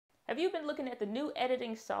Have you been looking at the new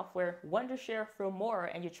editing software, Wondershare Filmora,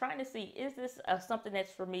 and you're trying to see, is this something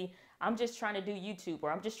that's for me? I'm just trying to do YouTube, or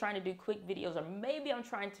I'm just trying to do quick videos, or maybe I'm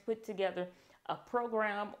trying to put together a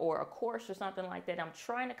program or a course or something like that. I'm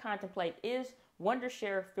trying to contemplate, is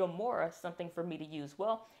Wondershare Filmora something for me to use?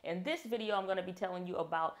 Well, in this video, I'm going to be telling you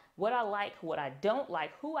about what I like, what I don't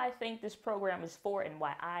like, who I think this program is for, and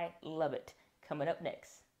why I love it. Coming up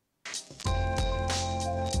next.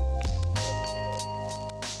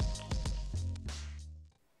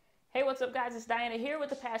 Hey, what's up guys? It's Diana here with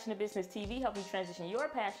the Passion of Business TV, helping transition your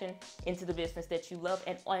passion into the business that you love.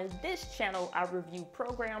 And on this channel, I review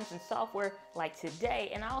programs and software like today,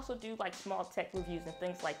 and I also do like small tech reviews and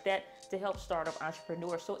things like that to help startup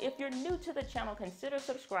entrepreneurs. So if you're new to the channel, consider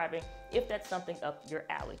subscribing if that's something up your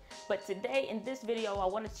alley. But today in this video, I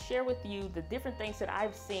want to share with you the different things that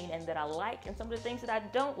I've seen and that I like, and some of the things that I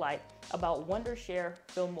don't like about Wondershare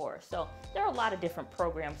Filmora. So there are a lot of different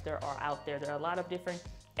programs there are out there. There are a lot of different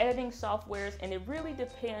editing softwares, and it really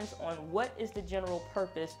depends on what is the general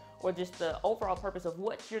purpose or just the overall purpose of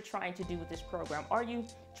what you're trying to do with this program. Are you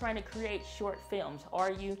trying to create short films? Are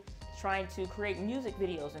you trying to create music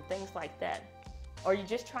videos and things like that? Are you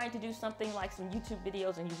just trying to do something like some YouTube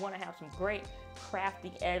videos and you want to have some great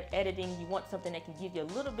crafty editing? You want something that can give you a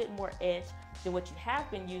little bit more edge than what you have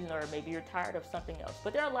been using, or maybe you're tired of something else.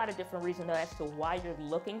 But there are a lot of different reasons as to why you're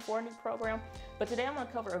looking for a new program. But today I'm going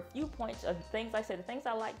to cover a few points of things I said, the things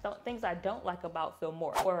I like, the things I don't like about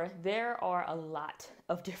Filmora. Or there are a lot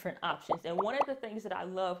of different options. And one of the things that I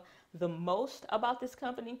love the most about this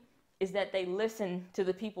company is that they listen to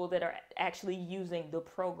the people that are actually using the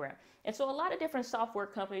program. And so a lot of different software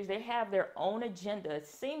companies, they have their own agenda. It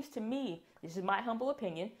seems to me, this is my humble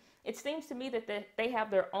opinion, it seems to me that they have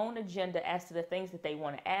their own agenda as to the things that they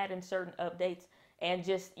want to add in certain updates, and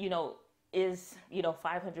just, is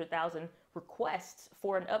 500,000 requests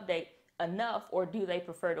for an update enough, or do they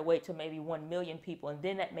prefer to wait to maybe 1 million people, and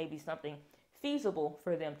then that may be something feasible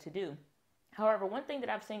for them to do. However, one thing that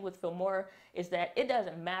I've seen with Filmora is that it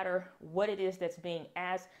doesn't matter what it is that's being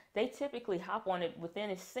asked. They typically hop on it within,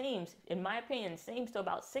 it seems, in my opinion, seems to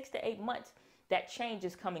about 6 to 8 months that change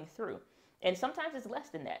is coming through. And sometimes it's less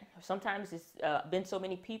than that. Sometimes it's been so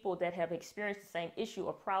many people that have experienced the same issue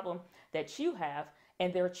or problem that you have,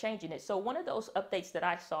 and they're changing it. So one of those updates that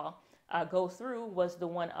I saw go through was the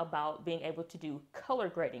one about being able to do color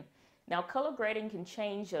grading. Now, color grading can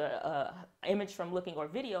change a image from looking, or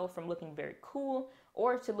video from looking very cool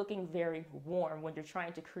or to looking very warm when you're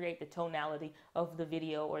trying to create the tonality of the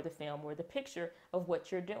video or the film or the picture of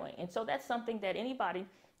what you're doing. And so that's something that anybody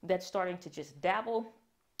that's starting to just dabble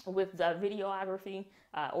with videography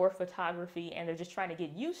or photography, and they're just trying to get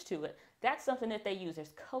used to it, that's something that they use as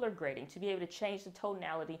color grading, to be able to change the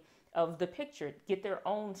tonality of the picture, get their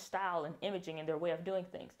own style and imaging and their way of doing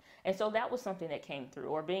things. And so that was something that came through.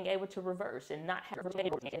 Or being able to reverse and not have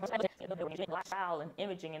style and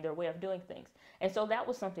imaging and their way of doing things. And so that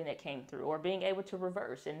was something that came through. Or being able to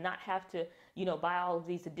reverse and not have to, buy all of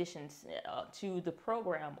these additions to the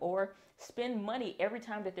program, or spend money every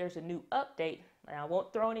time that there's a new update. And I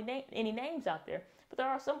won't throw any names out there, but there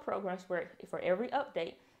are some programs where for every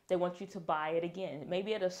update, they want you to buy it again,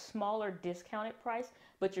 maybe at a smaller discounted price,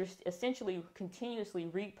 but you're essentially continuously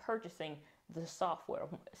repurchasing the software.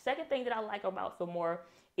 Second thing that I like about Filmora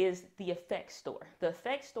is the effects store. The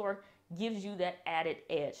effects store gives you that added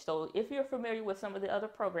edge. So if you're familiar with some of the other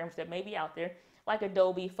programs that may be out there, like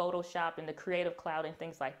Adobe, Photoshop, and the Creative Cloud and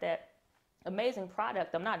things like that, amazing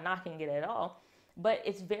product. I'm not knocking it at all, but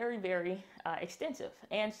it's very, very extensive.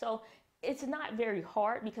 And so it's not very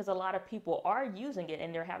hard, because a lot of people are using it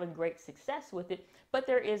and they're having great success with it, but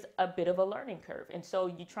there is a bit of a learning curve. And so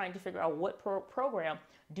you're trying to figure out what program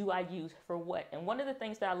do I use for what. And one of the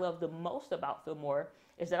things that I love the most about Filmora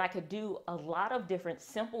is that I could do a lot of different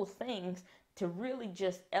simple things to really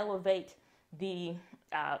just elevate the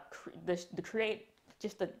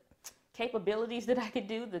capabilities that I could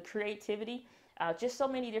do, the creativity, just so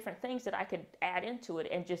many different things that I could add into it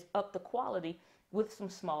and just up the quality with some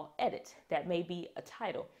small edits. That may be a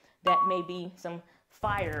title, that may be some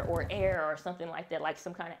fire or air or something like that, like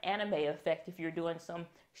some kind of anime effect if you're doing some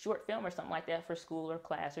short film or something like that for school or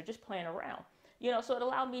class, or just playing around. So it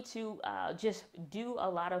allowed me to just do a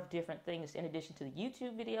lot of different things in addition to the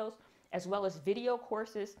YouTube videos, as well as video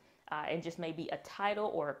courses, and just maybe a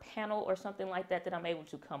title or a panel or something like that that I'm able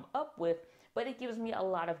to come up with. But it gives me a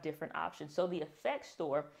lot of different options. So the effects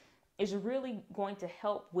store is really going to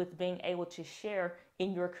help with being able to share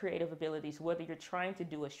in your creative abilities, whether you're trying to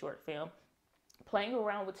do a short film, playing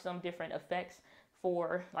around with some different effects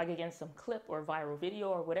for, like, again, some clip or viral video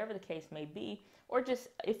or whatever the case may be, or just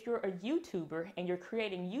if you're a YouTuber and you're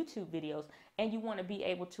creating YouTube videos and you want to be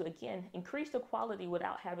able to, again, increase the quality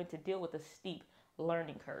without having to deal with a steep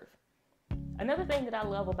learning curve. Another thing that I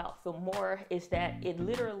love about Filmora is that it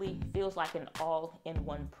literally feels like an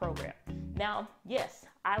all-in-one program. Now, yes,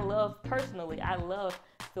 I love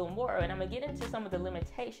Filmora, and I'm gonna get into some of the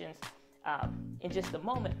limitations in just a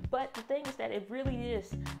moment, but the thing is that it really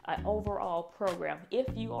is an overall program. If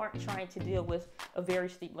you aren't trying to deal with a very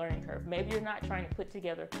steep learning curve, maybe you're not trying to put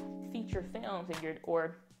together feature films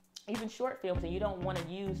or even short films, and you don't want to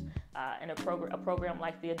use a program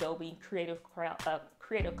like the Adobe Creative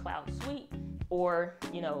Cloud Suite, or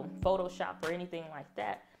Photoshop or anything like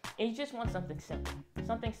that, and you just want something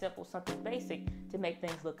simple, something basic to make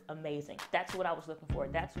things look amazing. That's what I was looking for.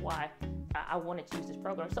 That's why I wanted to use this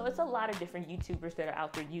program. So it's a lot of different YouTubers that are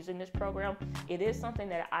out there using this program. It is something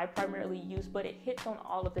that I primarily use, but it hits on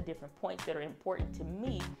all of the different points that are important to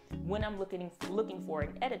me when I'm looking for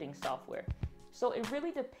an editing software. So it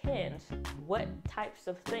really depends what types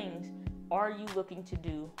of things are you looking to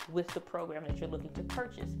do with the program that you're looking to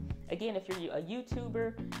purchase. Again, if you're a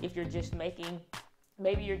YouTuber, if you're just maybe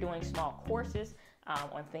you're doing small courses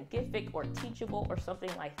on Thinkific or Teachable or something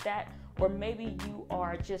like that, or maybe you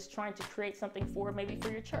are just trying to create something maybe for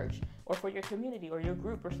your church or for your community or your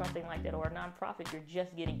group or something like that, or a nonprofit, you're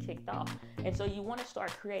just getting kicked off. And so you want to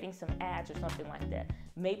start creating some ads or something like that.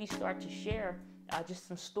 Maybe start to share just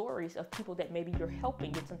some stories of people that maybe you're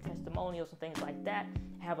helping, get some testimonials and things like that.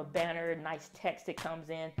 Have a banner, nice text that comes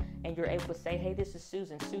in, and you're able to say, hey, this is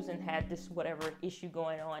Susan. Susan had this whatever issue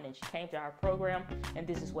going on, and she came to our program, and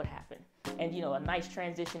this is what happened. And, a nice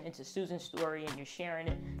transition into Susan's story, and you're sharing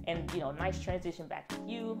it, and, a nice transition back to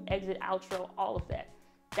you, exit, outro, all of that.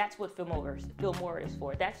 That's what Filmora is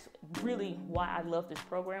for. That's really why I love this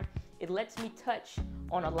program. It lets me touch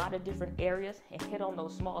on a lot of different areas and hit on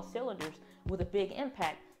those small cylinders with a big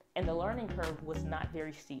impact, and the learning curve was not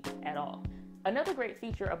very steep at all. Another great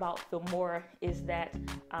feature about Filmora is that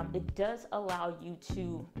it does allow you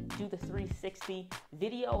to do the 360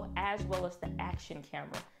 video as well as the action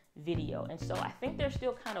camera video. And so I think they're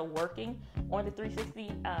still kind of working on the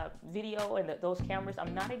 360 video and those cameras.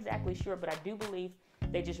 I'm not exactly sure, but I do believe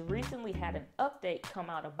they just recently had an update come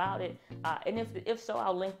out about it. And if so,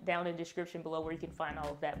 I'll link down in the description below where you can find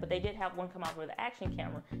all of that. But they did have one come out for the action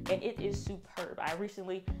camera, and it is superb. I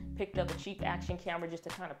recently picked up a cheap action camera just to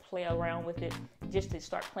kind of play around with it, just to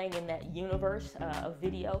start playing in that universe of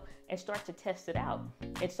video and start to test it out.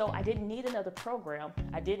 And so I didn't need another program.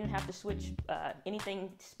 I didn't have to switch anything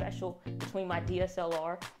special between my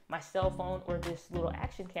DSLR, my cell phone, or this little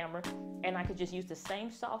action camera, and I could just use the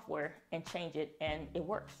same software and change it, and it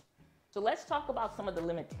works. So let's talk about some of the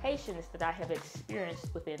limitations that I have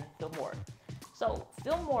experienced within Filmora. So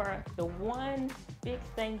Filmora, the one big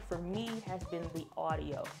thing for me has been the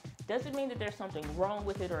audio. Doesn't mean that there's something wrong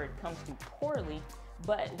with it or it comes through poorly,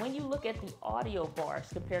 but when you look at the audio bars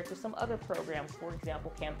compared to some other programs, for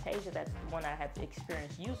example, Camtasia, that's the one I have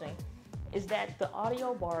experience using, is that the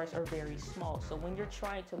audio bars are very small. So when you're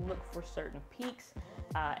trying to look for certain peaks,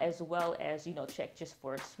 as well as, check just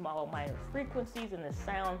for small minor frequencies in the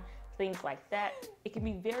sound, things like that, it can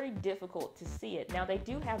be very difficult to see it. Now, they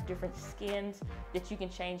do have different skins that you can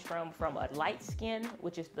change from a light skin,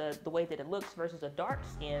 which is the way that it looks, versus a dark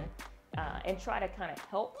skin, and try to kind of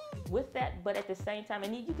help with that. But at the same time,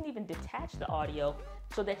 and you can even detach the audio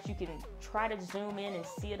so that you can try to zoom in and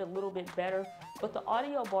see it a little bit better. But the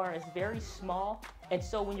audio bar is very small, and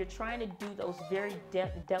so when you're trying to do those very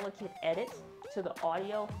delicate edits to the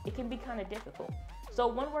audio, it can be kind of difficult. So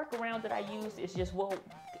one workaround that I use is just,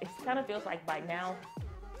 it kind of feels like by now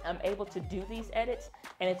I'm able to do these edits,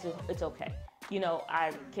 and it's okay.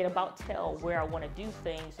 I can about tell where I want to do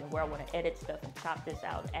things and where I want to edit stuff and chop this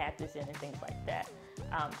out, add this in, and things like that.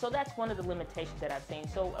 So that's one of the limitations that I've seen.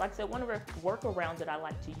 So like I said, one of the workarounds that I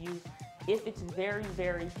like to use, if it's very,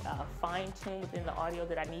 very fine-tuned within the audio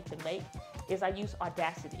that I need to make, is I use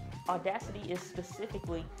Audacity. Audacity is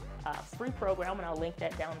specifically a free program, and I'll link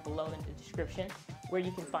that down below in the description where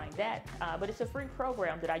you can find that. But it's a free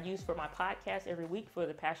program that I use for my podcast every week for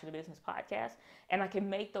the Passionate Business Podcast, and I can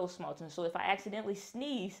make those small tunes. So if I accidentally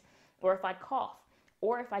sneeze, or if I cough,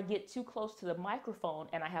 or if I get too close to the microphone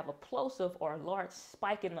and I have a plosive or a large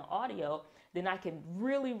spike in the audio, then I can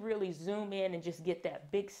really, really zoom in and just get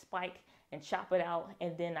that big spike and chop it out,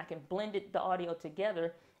 and then I can blend the audio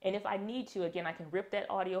together. And if I need to, again, I can rip that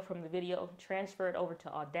audio from the video, transfer it over to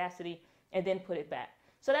Audacity, and then put it back.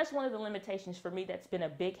 So that's one of the limitations for me that's been a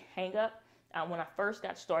big hang up when I first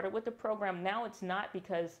got started with the program. Now it's not,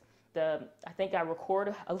 because I think I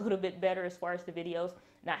record a little bit better as far as the videos,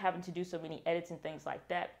 not having to do so many edits and things like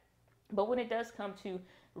that. But when it does come to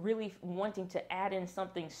really wanting to add in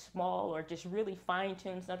something small or just really fine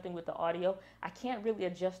tune something with the audio, I can't really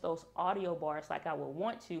adjust those audio bars like I would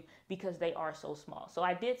want to because they are so small. So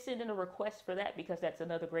I did send in a request for that, because that's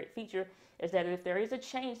another great feature, is that if there is a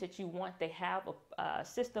change that you want, they have a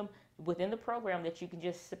system within the program that you can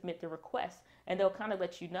just submit the request, and they'll kind of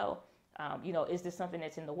let you know, is this something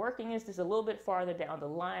that's in the working? Is this a little bit farther down the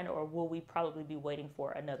line, or will we probably be waiting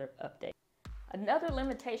for another update? Another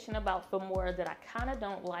limitation about Filmora that I kind of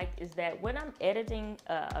don't like is that when I'm editing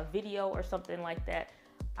a video or something like that,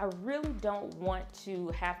 I really don't want to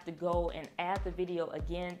have to go and add the video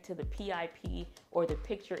again to the PIP or the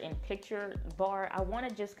picture-in-picture bar. I want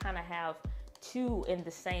to just kind of have two in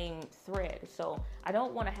the same thread. So I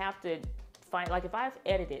don't want to have to find, like if I've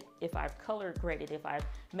edited, if I've color graded, if I've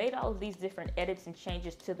made all of these different edits and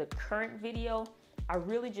changes to the current video, I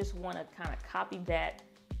really just want to kind of copy that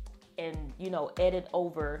and edit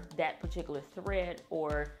over that particular thread,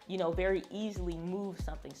 or very easily move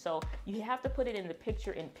something. So you have to put it in the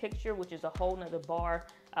picture-in-picture, which is a whole nother bar.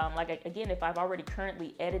 Like again, if I've already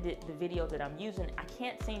currently edited the video that I'm using, I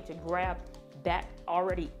can't seem to grab that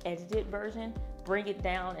already edited version, bring it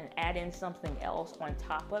down and add in something else on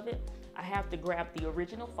top of it. I have to grab the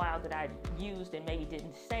original file that I used and maybe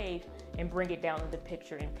didn't save and bring it down to the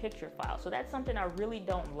picture-in-picture file. So that's something I really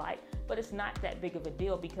don't like, but it's not that big of a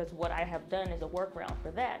deal, because what I have done as a workaround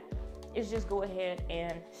for that is just go ahead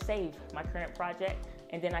and save my current project,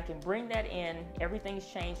 and then I can bring that in. Everything's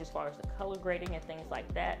changed as far as the color grading and things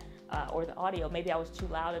like that, or the audio. Maybe I was too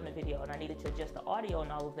loud in the video and I needed to adjust the audio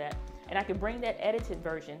and all of that. And I can bring that edited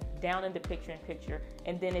version down into picture-in-picture,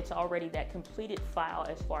 and then it's already that completed file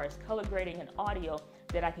as far as color grading and audio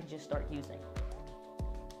that I can just start using.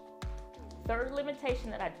 Third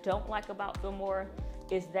limitation that I don't like about Filmora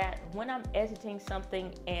is that when I'm editing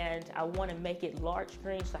something and I want to make it large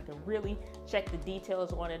screen so I can really check the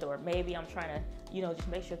details on it, or maybe I'm trying to, just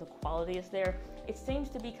make sure the quality is there, it seems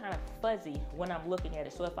to be kind of fuzzy when I'm looking at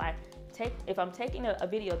it. So if I'm taking a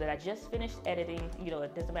video that I just finished editing,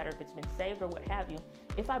 it doesn't matter if it's been saved or what have you,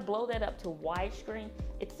 if I blow that up to widescreen,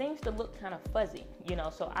 it seems to look kind of fuzzy,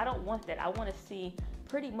 so I don't want that. I want to see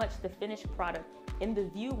pretty much the finished product in the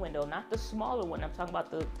view window, not the smaller one. I'm talking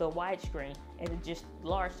about the widescreen, and it's just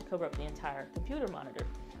large to cover up the entire computer monitor.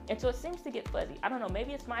 And so it seems to get fuzzy. I don't know,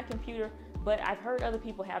 maybe it's my computer, but I've heard other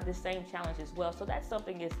people have this same challenge as well. So that's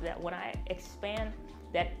something, is that when I expand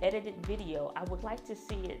that edited video, I would like to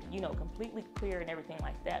see it, completely clear and everything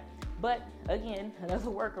like that. But again, another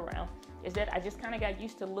workaround is that I just kind of got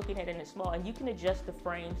used to looking at it in small, and you can adjust the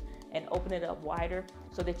frames and open it up wider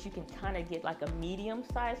so that you can kind of get like a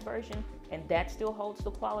medium-sized version, and that still holds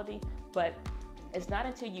the quality. But it's not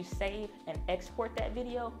until you save and export that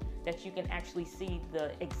video that you can actually see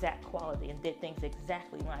the exact quality and that things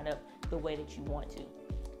exactly line up the way that you want to.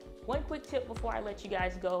 One quick tip before I let you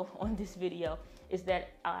guys go on this video is that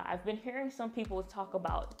I've been hearing some people talk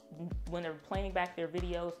about when they're playing back their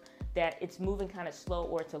videos that it's moving kind of slow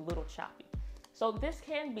or it's a little choppy. So this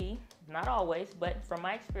can be, not always, but from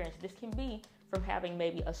my experience, this can be from having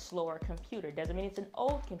maybe a slower computer. Doesn't mean it's an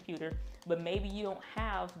old computer, but maybe you don't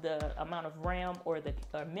have the amount of RAM or the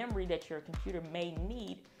memory that your computer may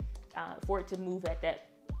need for it to move at that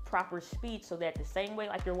proper speed, so that the same way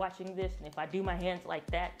like you're watching this, and if I do my hands like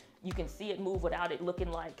that, you can see it move without it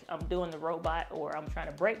looking like I'm doing the robot or I'm trying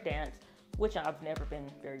to break dance, which I've never been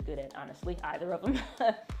very good at, honestly, either of them.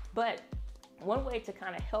 But one way to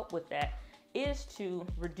kind of help with that is to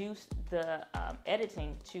reduce the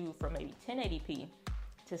editing from maybe 1080p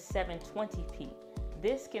to 720p.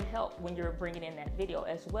 This can help when you're bringing in that video,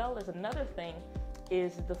 as well as another thing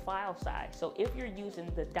is the file size. So if you're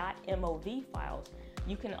using the .mov files,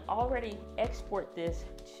 you can already export this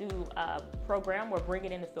to a program or bring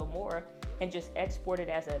it into Filmora and just export it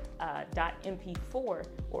as a .mp4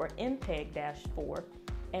 or MPEG-4,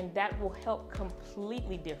 and that will help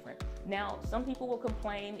completely different. Now, some people will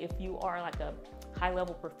complain if you are like a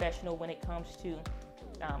high-level professional when it comes to,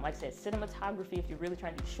 like I said, cinematography, if you're really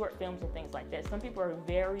trying to do short films and things like that. Some people are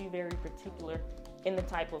very, very particular in the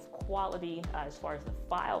type of quality as far as the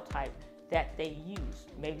file type that they use.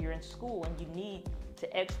 Maybe you're in school and you need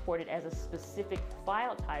to export it as a specific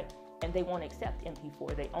file type, and they won't accept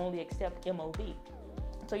MP4. They only accept MOV.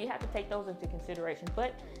 So you have to take those into consideration.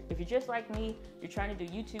 But if you're just like me, you're trying to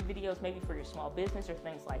do YouTube videos, maybe for your small business or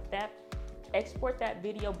things like that, export that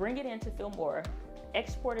video, bring it into Filmora,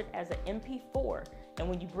 export it as an MP4, And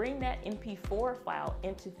when you bring that MP4 file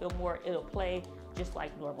into Filmora, it'll play just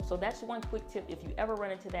like normal. So that's one quick tip if you ever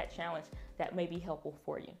run into that challenge that may be helpful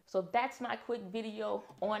for you. So that's my quick video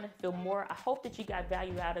on Filmora. I hope that you got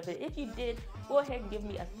value out of it. If you did, go ahead and give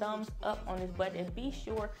me a thumbs up on this button, and be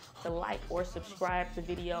sure to like or subscribe to the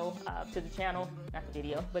video, to the channel, not the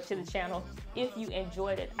video, but to the channel if you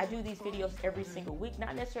enjoyed it. I do these videos every single week,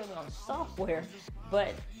 not necessarily on software,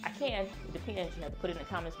 but I can. It depends. You have to put it in the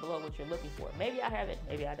comments below what you're looking for. Maybe I have it,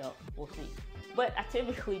 maybe I don't. We'll see. But I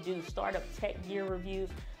typically do startup tech gear reviews,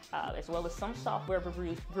 as well as some software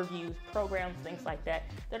reviews, programs, things like that,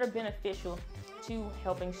 that are beneficial to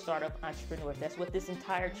helping startup entrepreneurs. That's what this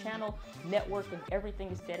entire channel, network, and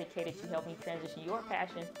everything is dedicated to, helping transition your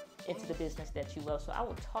passion into the business that you love. So I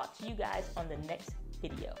will talk to you guys on the next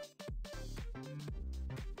video.